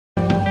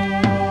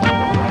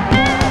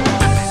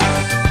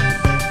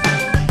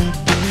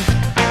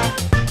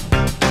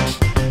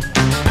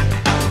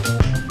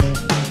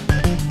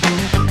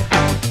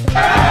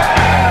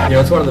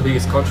it's one of the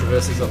biggest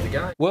controversies of the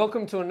game.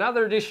 Welcome to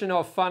another edition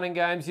of Fun and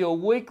Games, your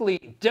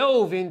weekly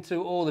delve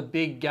into all the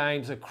big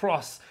games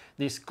across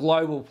this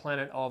global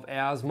planet of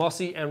ours.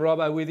 Mossy and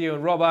Robbo with you.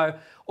 And Robbo,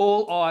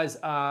 all eyes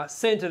are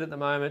centred at the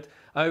moment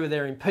over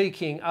there in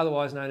Peking,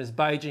 otherwise known as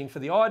Beijing, for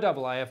the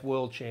IAAF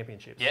World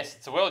Championships. Yes,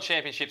 it's the World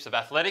Championships of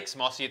Athletics,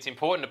 Mossy. It's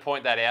important to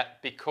point that out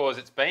because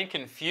it's been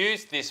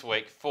confused this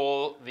week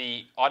for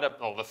the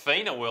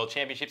FINA World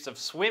Championships of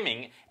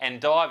Swimming and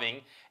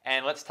Diving.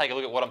 And let's take a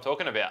look at what I'm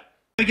talking about.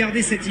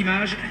 Regardez cette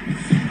image,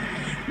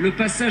 le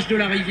passage de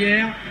la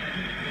rivière,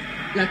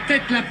 la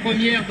tête la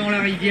première dans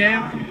la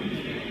rivière.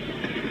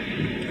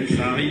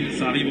 Ça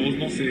arrive,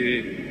 heureusement,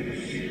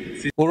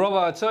 c'est... Well, Robbo,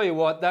 I tell you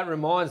what, that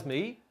reminds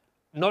me,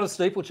 not a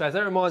steeplechase,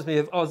 that reminds me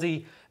of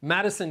Aussie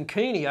Madison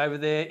Keeney over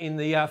there in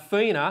the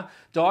FINA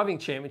Diving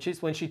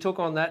Championships when she took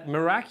on that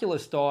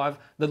miraculous dive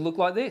that looked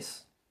like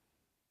this.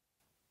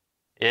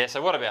 Yeah,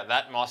 so what about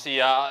that, Mossy?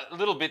 A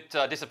little bit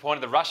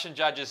disappointed. The Russian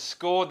judges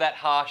scored that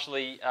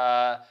harshly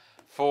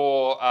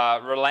for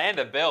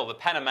Rolanda Bell, the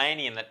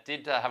Panamanian that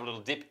did have a little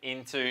dip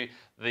into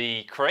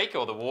the creek,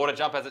 or the water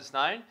jump as it's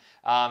known.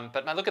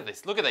 But man, look at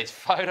this. Look at these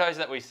photos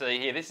that we see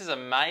here. This is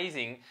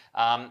amazing.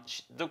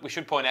 Look, we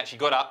should point out she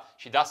got up,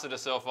 she dusted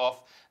herself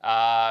off,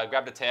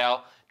 grabbed a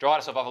towel, dried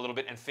herself off a little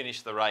bit and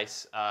finished the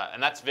race.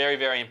 And that's very,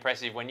 very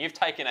impressive. When you've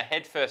taken a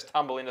headfirst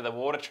tumble into the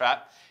water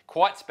trap,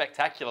 quite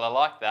spectacular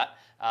like that,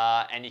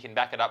 and you can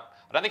back it up.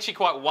 I don't think she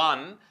quite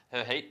won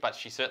her heat, but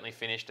she certainly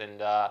finished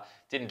and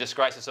didn't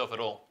disgrace herself at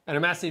all. And a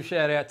massive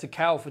shout out to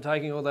Cal for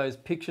taking all those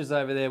pictures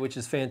over there, which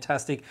is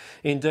fantastic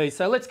indeed.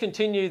 So let's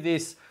continue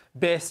this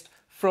best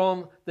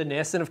from the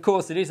nest. And of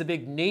course, it is a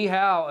big ni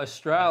hao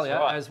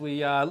Australia as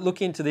we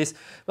look into this.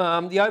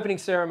 The opening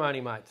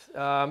ceremony, mate.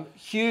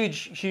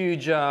 Huge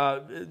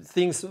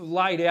things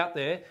laid out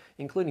there,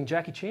 including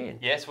Jackie Chan.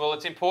 Yes, well,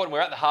 it's important. We're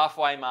at the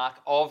halfway mark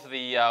of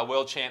the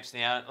World Champs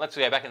now. Let's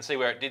go back and see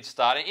where it did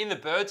start. In the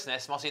bird's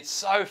nest, Mossy, it's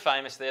so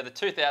famous there. The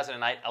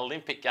 2008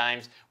 Olympic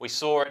Games, we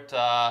saw it.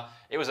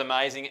 It was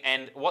amazing.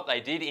 And what they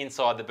did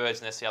inside the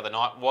bird's nest the other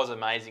night was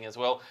amazing as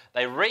well.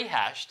 They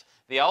rehashed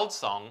the old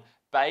song,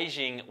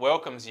 Beijing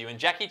Welcomes You, and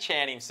Jackie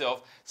Chan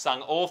himself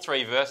sung all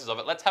three verses of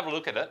it. Let's have a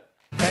look at it.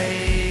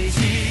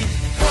 Beijing,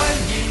 欢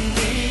迎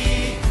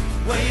你，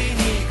为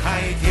你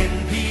开天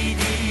辟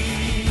地，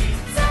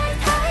在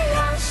太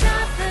阳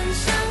下分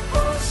享呼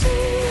吸，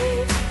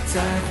在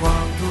黄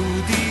土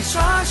地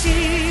刷新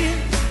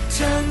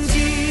成绩。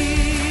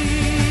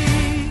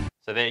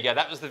 So there you go.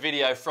 That was the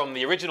video from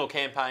the original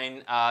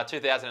campaign,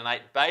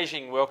 2008.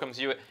 Beijing Welcomes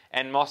You,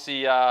 and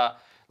Mossy,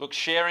 look,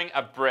 sharing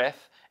a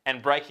breath and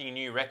breaking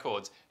new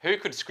records. Who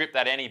could script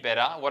that any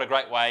better? What a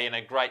great way and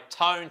a great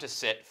tone to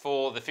set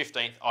for the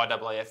 15th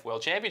IAAF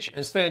World Championships.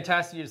 It's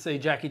fantastic to see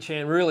Jackie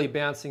Chan really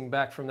bouncing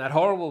back from that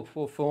horrible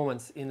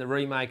performance in the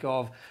remake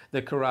of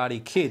The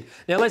Karate Kid.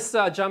 Now let's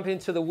jump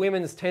into the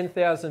women's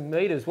 10,000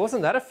 metres.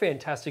 Wasn't that a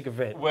fantastic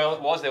event? Well,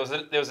 it was. It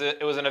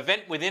was an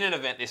event within an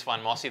event, this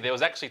one, Mossy. There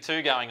was actually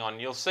two going on.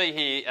 You'll see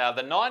here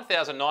the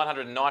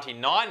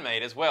 9,999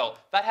 metres. Well,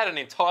 that had an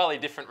entirely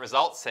different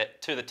result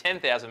set to the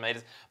 10,000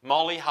 metres.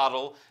 Molly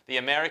Huddle, the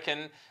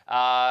American,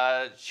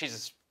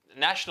 she's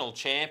national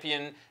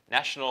champion,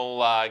 national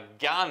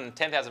gun,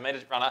 10,000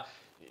 metres runner.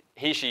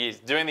 Here she is,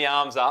 doing the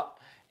arms up.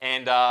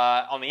 And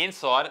on the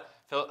inside,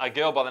 a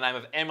girl by the name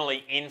of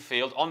Emily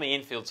Infield, on the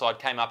infield side,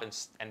 came up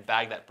and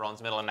bagged that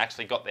bronze medal and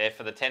actually got there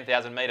for the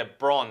 10,000 metre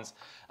bronze.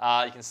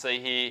 You can see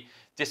here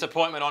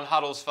disappointment on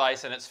Huddle's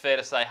face, and it's fair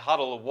to say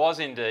Huddle was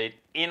indeed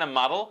in a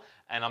muddle,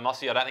 and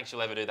Mossy, I don't think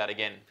she'll ever do that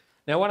again.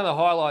 Now, one of the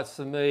highlights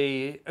for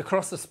me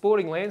across the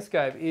sporting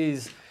landscape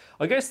is,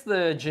 I guess,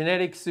 the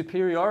genetic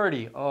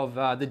superiority of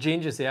the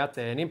gingers out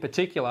there, and in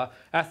particular,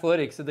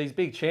 athletics at these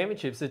big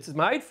championships. It's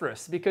made for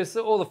us because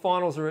all the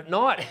finals are at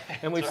night.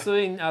 And we've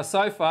seen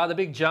so far the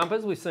big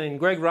jumpers. We've seen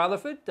Greg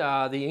Rutherford,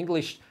 the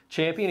English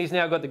champion. He's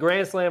now got the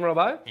Grand Slam,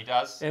 Robbo. He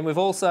does. And we've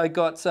also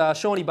got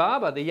Shawnee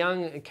Barber, the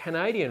young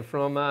Canadian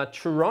from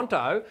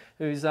Toronto,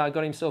 who's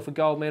got himself a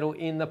gold medal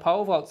in the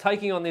pole vault,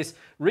 taking on this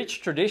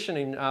rich tradition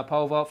in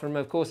pole vault from,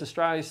 of course,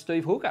 Australia's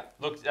Steve Hooker.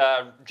 Look,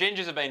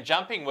 gingers have been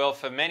jumping well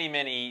for many,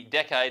 many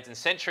decades and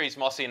centuries,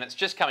 Mossy, and it's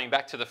just coming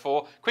back to the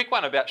fore. Quick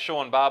one about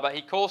Sean Barber.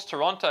 He calls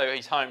Toronto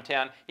his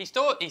hometown. His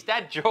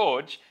dad,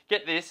 George,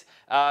 get this,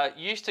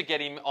 used to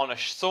get him on a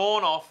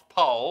sawn-off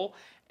pole,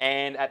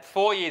 and at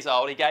 4 years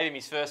old, he gave him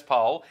his first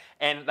pole,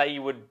 and they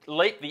would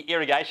leap the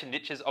irrigation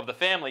ditches of the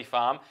family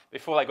farm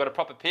before they got a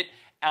proper pit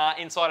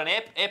inside an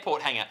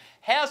airport hangar.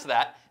 How's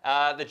that?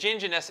 The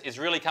gingerness is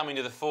really coming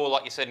to the fore,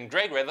 like you said, and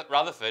Greg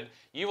Rutherford,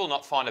 you will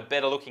not find a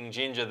better looking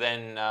ginger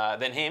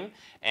than him.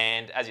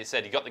 And as you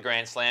said, he got the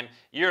Grand Slam,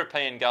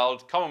 European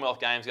gold, Commonwealth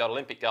Games gold,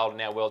 Olympic gold, and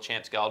now World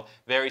Champs gold.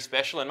 Very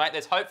special. And mate,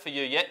 there's hope for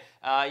you yet.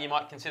 You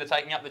might consider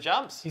taking up the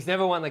jumps. He's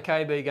never won the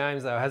KB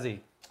Games though, has he?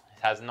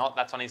 has not.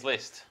 That's on his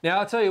list. Now,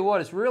 I'll tell you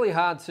what, it's really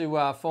hard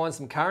to find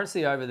some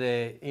currency over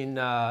there in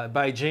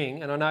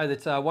Beijing. And I know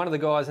that one of the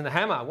guys in the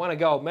hammer won a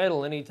gold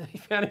medal, and he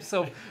found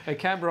himself a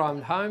cab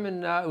ride home,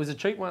 and it was a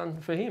cheap one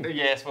for him.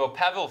 Yes, well,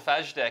 Pavel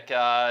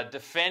Fajdek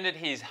defended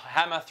his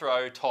hammer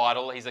throw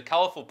title. He's a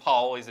colourful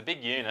pole. He's a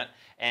big unit.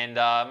 And,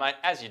 mate,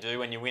 as you do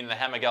when you win the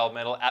hammer gold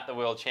medal at the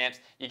World Champs,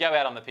 you go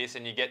out on the piss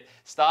and you get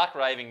stark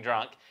raving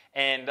drunk.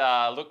 And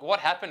look, what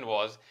happened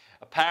was,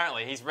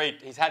 apparently,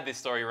 he's had this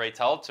story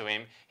retold to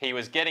him. He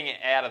was getting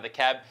out of the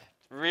cab,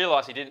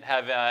 realised he didn't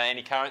have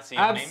any currency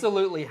on him.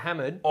 Absolutely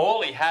hammered.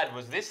 All he had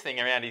was this thing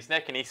around his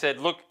neck, and he said,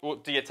 look,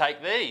 do you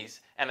take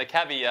these? And the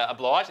cabbie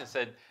obliged and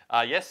said,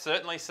 yes,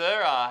 certainly,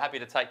 sir, happy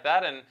to take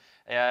that. And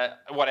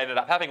what ended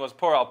up happening was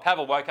poor old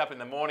Pavel woke up in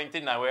the morning,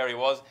 didn't know where he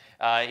was.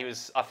 I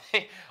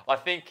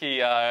think he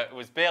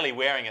was barely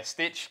wearing a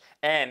stitch,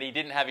 and he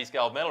didn't have his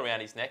gold medal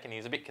around his neck, and he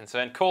was a bit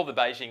concerned. Called the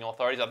Beijing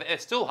authorities. They're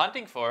still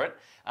hunting for it,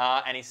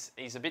 and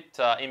he's a bit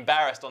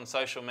embarrassed on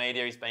social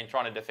media. He's been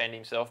trying to defend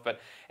himself, but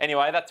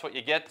anyway, that's what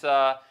you get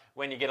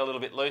when you get a little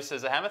bit loose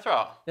as a hammer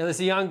thrower. Now, there's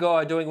a young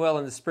guy doing well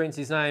in the sprints.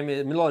 His name,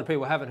 a lot of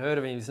people haven't heard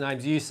of him. His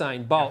name's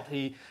Usain Bolt. Yeah.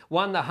 He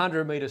won the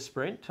 100-metre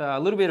sprint. A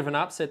little bit of an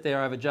upset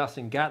there over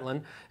Justin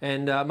Gatlin.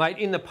 And, mate,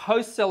 in the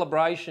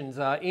post-celebrations,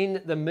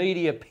 in the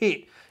media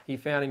pit, he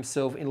found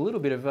himself in a little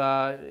bit of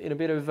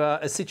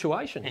a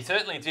situation. He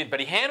certainly did,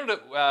 but he handled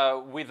it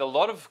with a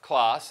lot of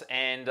class.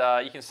 And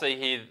you can see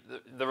here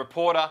the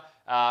reporter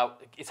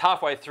is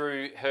halfway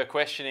through her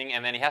questioning,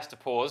 and then he has to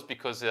pause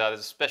because there's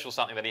a special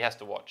something that he has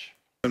to watch.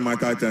 My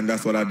title, and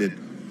that's what I did.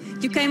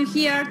 You came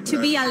here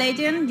to be a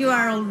legend. You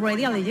are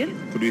already a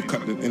legend. Could we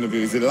cut the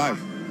interview? Is it live?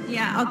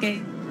 Yeah,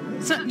 okay.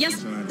 So,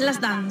 yes, let's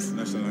dance.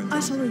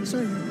 National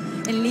sorry.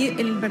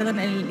 Perdón,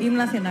 el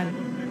himno nacional.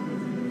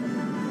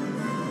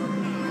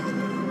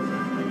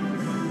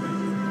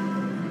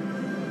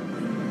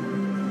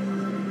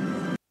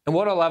 And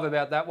what I love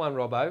about that one,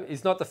 Robbo,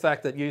 is not the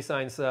fact that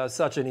Usain's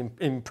such an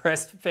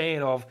impressed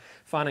fan of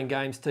Fun and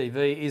Games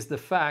TV, is the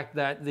fact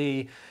that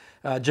the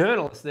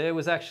journalist there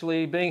was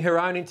actually being her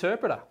own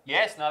interpreter.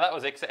 Yes, no, that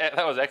was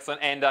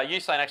excellent. And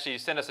Usain actually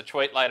sent us a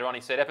tweet later on. He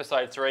said,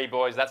 episode 3,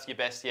 boys, that's your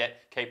best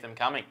yet. Keep them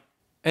coming.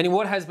 And in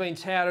what has been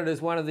touted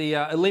as one of the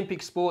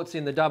Olympic sports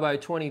in the Dubbo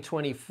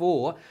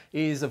 2024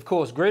 is, of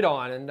course,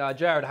 gridiron. And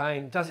Jarryd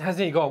Hayne,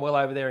 hasn't he gone well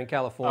over there in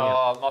California?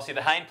 Oh, Mossy,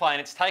 the Hayne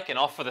plane, it's taken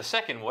off for the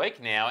second week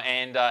now,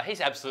 and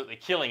he's absolutely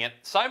killing it.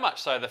 So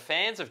much so the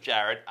fans of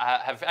Jarryd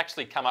have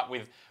actually come up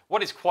with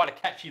what is quite a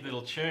catchy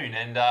little tune,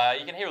 and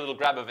you can hear a little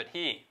grab of it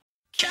here.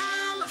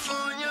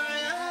 California.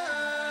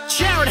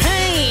 Jarryd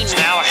Hayne.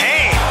 Now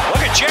Hayne.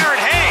 Look at Jarryd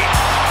Hayne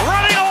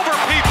running over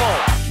people.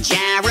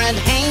 Jarryd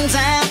Hayne's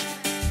up,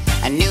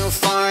 a new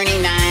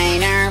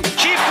 49er.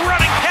 Keep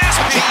running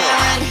past people.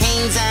 Jarryd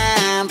Hayne's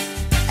up,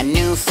 a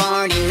new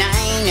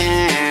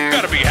 49er.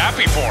 Gotta be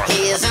happy for him.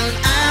 He's an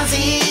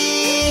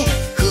Aussie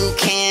who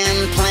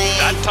can play.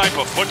 That type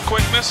of foot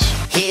quickness.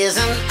 He's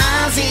an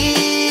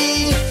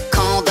Aussie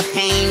called the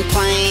Hayne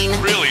plane.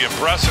 Really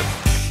impressive.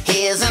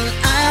 He's an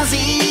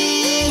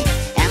Aussie,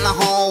 and the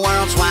whole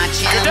world's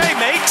watching. Good day,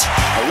 mate.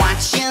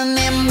 Watching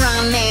him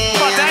running.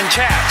 How about that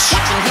catch?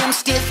 Watching him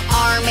stiff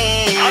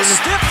arming. A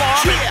stiff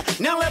arming. Yeah.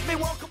 Now let me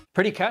welcome.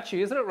 Pretty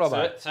catchy, isn't it,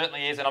 Robbo?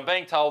 Certainly is, and I'm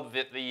being told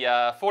that the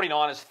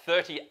 49ers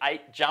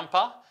 38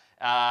 jumper,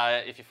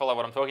 if you follow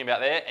what I'm talking about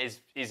there,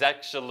 is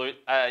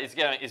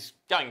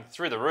going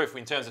through the roof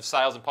in terms of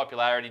sales and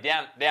popularity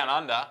down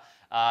under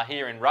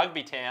here in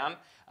Rugby Town.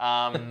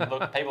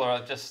 Look, people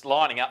are just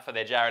lining up for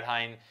their Jarryd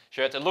Hayne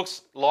shirts. It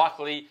looks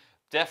likely,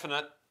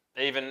 definite,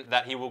 even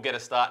that he will get a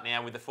start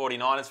now with the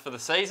 49ers for the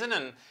season.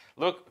 And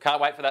look, can't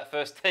wait for that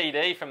first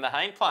TD from the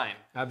Hayne plane.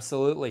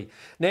 Absolutely.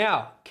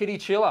 Now, Kitty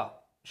Chiller,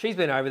 she's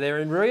been over there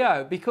in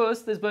Rio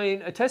because there's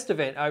been a test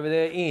event over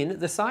there in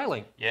the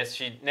sailing. Yes,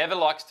 she never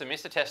likes to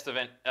miss a test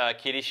event,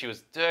 Kitty. She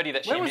was dirty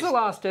that she missed. When was the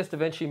last test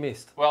event she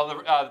missed? Well, the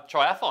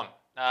triathlon.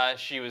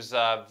 She was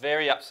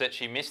very upset.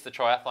 She missed the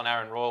triathlon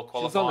Aaron Royal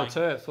qualifying. She was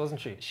on the turfs, wasn't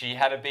she? She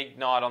had a big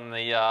night on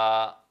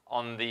the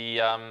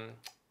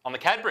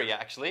Cadbury.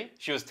 Actually,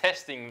 she was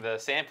testing the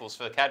samples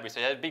for the Cadbury, so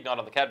she had a big night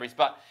on the Cadburys.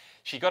 But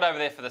she got over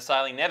there for the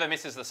sailing. Never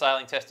misses the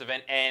sailing test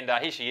event, and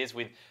here she is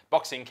with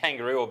boxing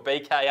kangaroo or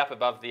BK up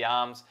above the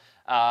arms.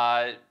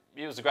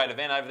 It was a great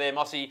event over there,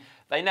 Mossy.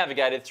 They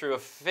navigated through a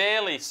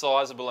fairly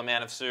sizable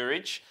amount of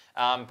sewerage,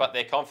 but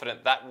they're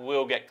confident that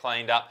will get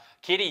cleaned up.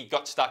 Kitty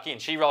got stuck in.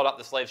 She rolled up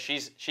the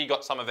sleeves. She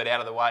got some of it out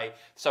of the way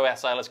so our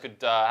sailors could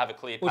have a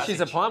clear passage. Well,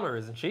 she's a plumber,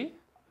 isn't she?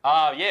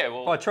 Yeah.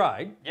 Well, by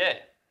trade. Yeah.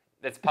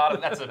 That's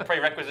a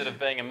prerequisite of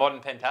being a modern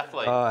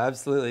pentathlete. Oh,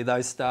 absolutely.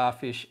 Those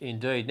starfish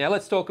indeed. Now,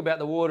 let's talk about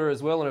the water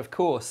as well. And, of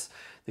course,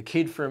 the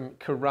kid from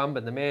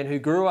Currumbin, the man who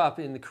grew up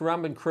in the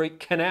Currumbin Creek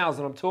canals,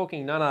 and I'm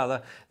talking none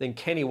other than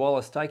Kenny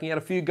Wallace, taking out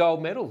a few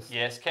gold medals.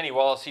 Yes, Kenny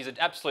Wallace, he's an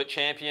absolute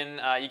champion.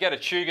 You go to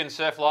Chugan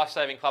Surf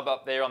Lifesaving Club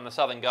up there on the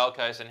southern Gold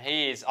Coast, and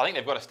I think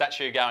they've got a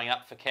statue going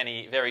up for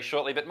Kenny very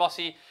shortly. But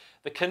Mossy,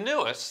 the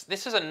canoeists,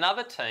 this is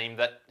another team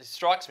that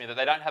strikes me that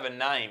they don't have a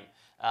name.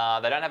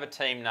 They don't have a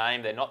team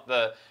name. They're not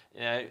the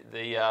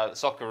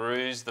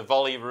Socceroos, the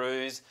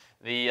Volleyroos,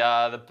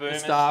 the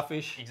Boomers. The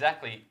Starfish.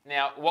 Exactly.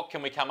 Now, what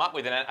can we come up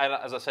with? And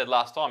as I said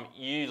last time,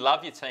 you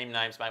love your team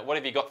names, mate. What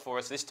have you got for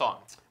us this time?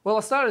 Well,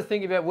 I started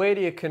thinking about where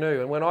do you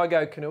canoe? And when I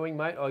go canoeing,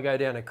 mate, I go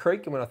down a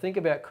creek. And when I think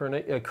about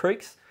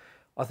creeks,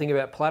 I think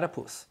about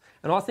platypus.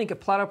 And I think a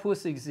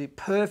platypus is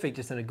perfect.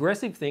 It's an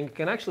aggressive thing. It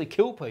can actually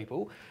kill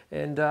people,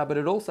 and but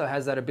it also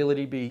has that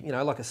ability to be,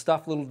 like a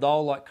stuffed little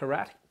doll like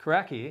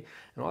Karak here.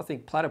 And I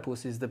think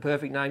platypus is the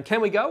perfect name.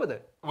 Can we go with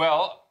it?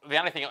 Well, the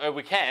only thing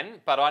we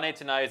can, but I need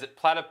to know, is it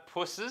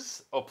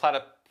platypuses or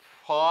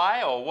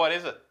platypi, or what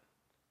is it?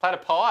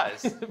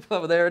 Platypies.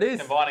 Well, there it is.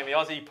 Combining the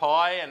Aussie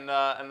pie and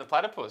the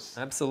platypus.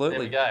 Absolutely.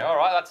 There we go. All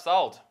right, that's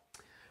sold.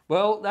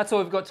 Well, that's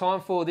all we've got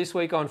time for this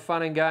week on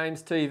Fun and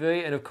Games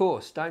TV. And of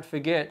course, don't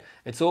forget,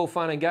 it's all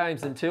fun and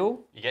games until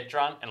you get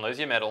drunk and lose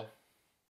your medal.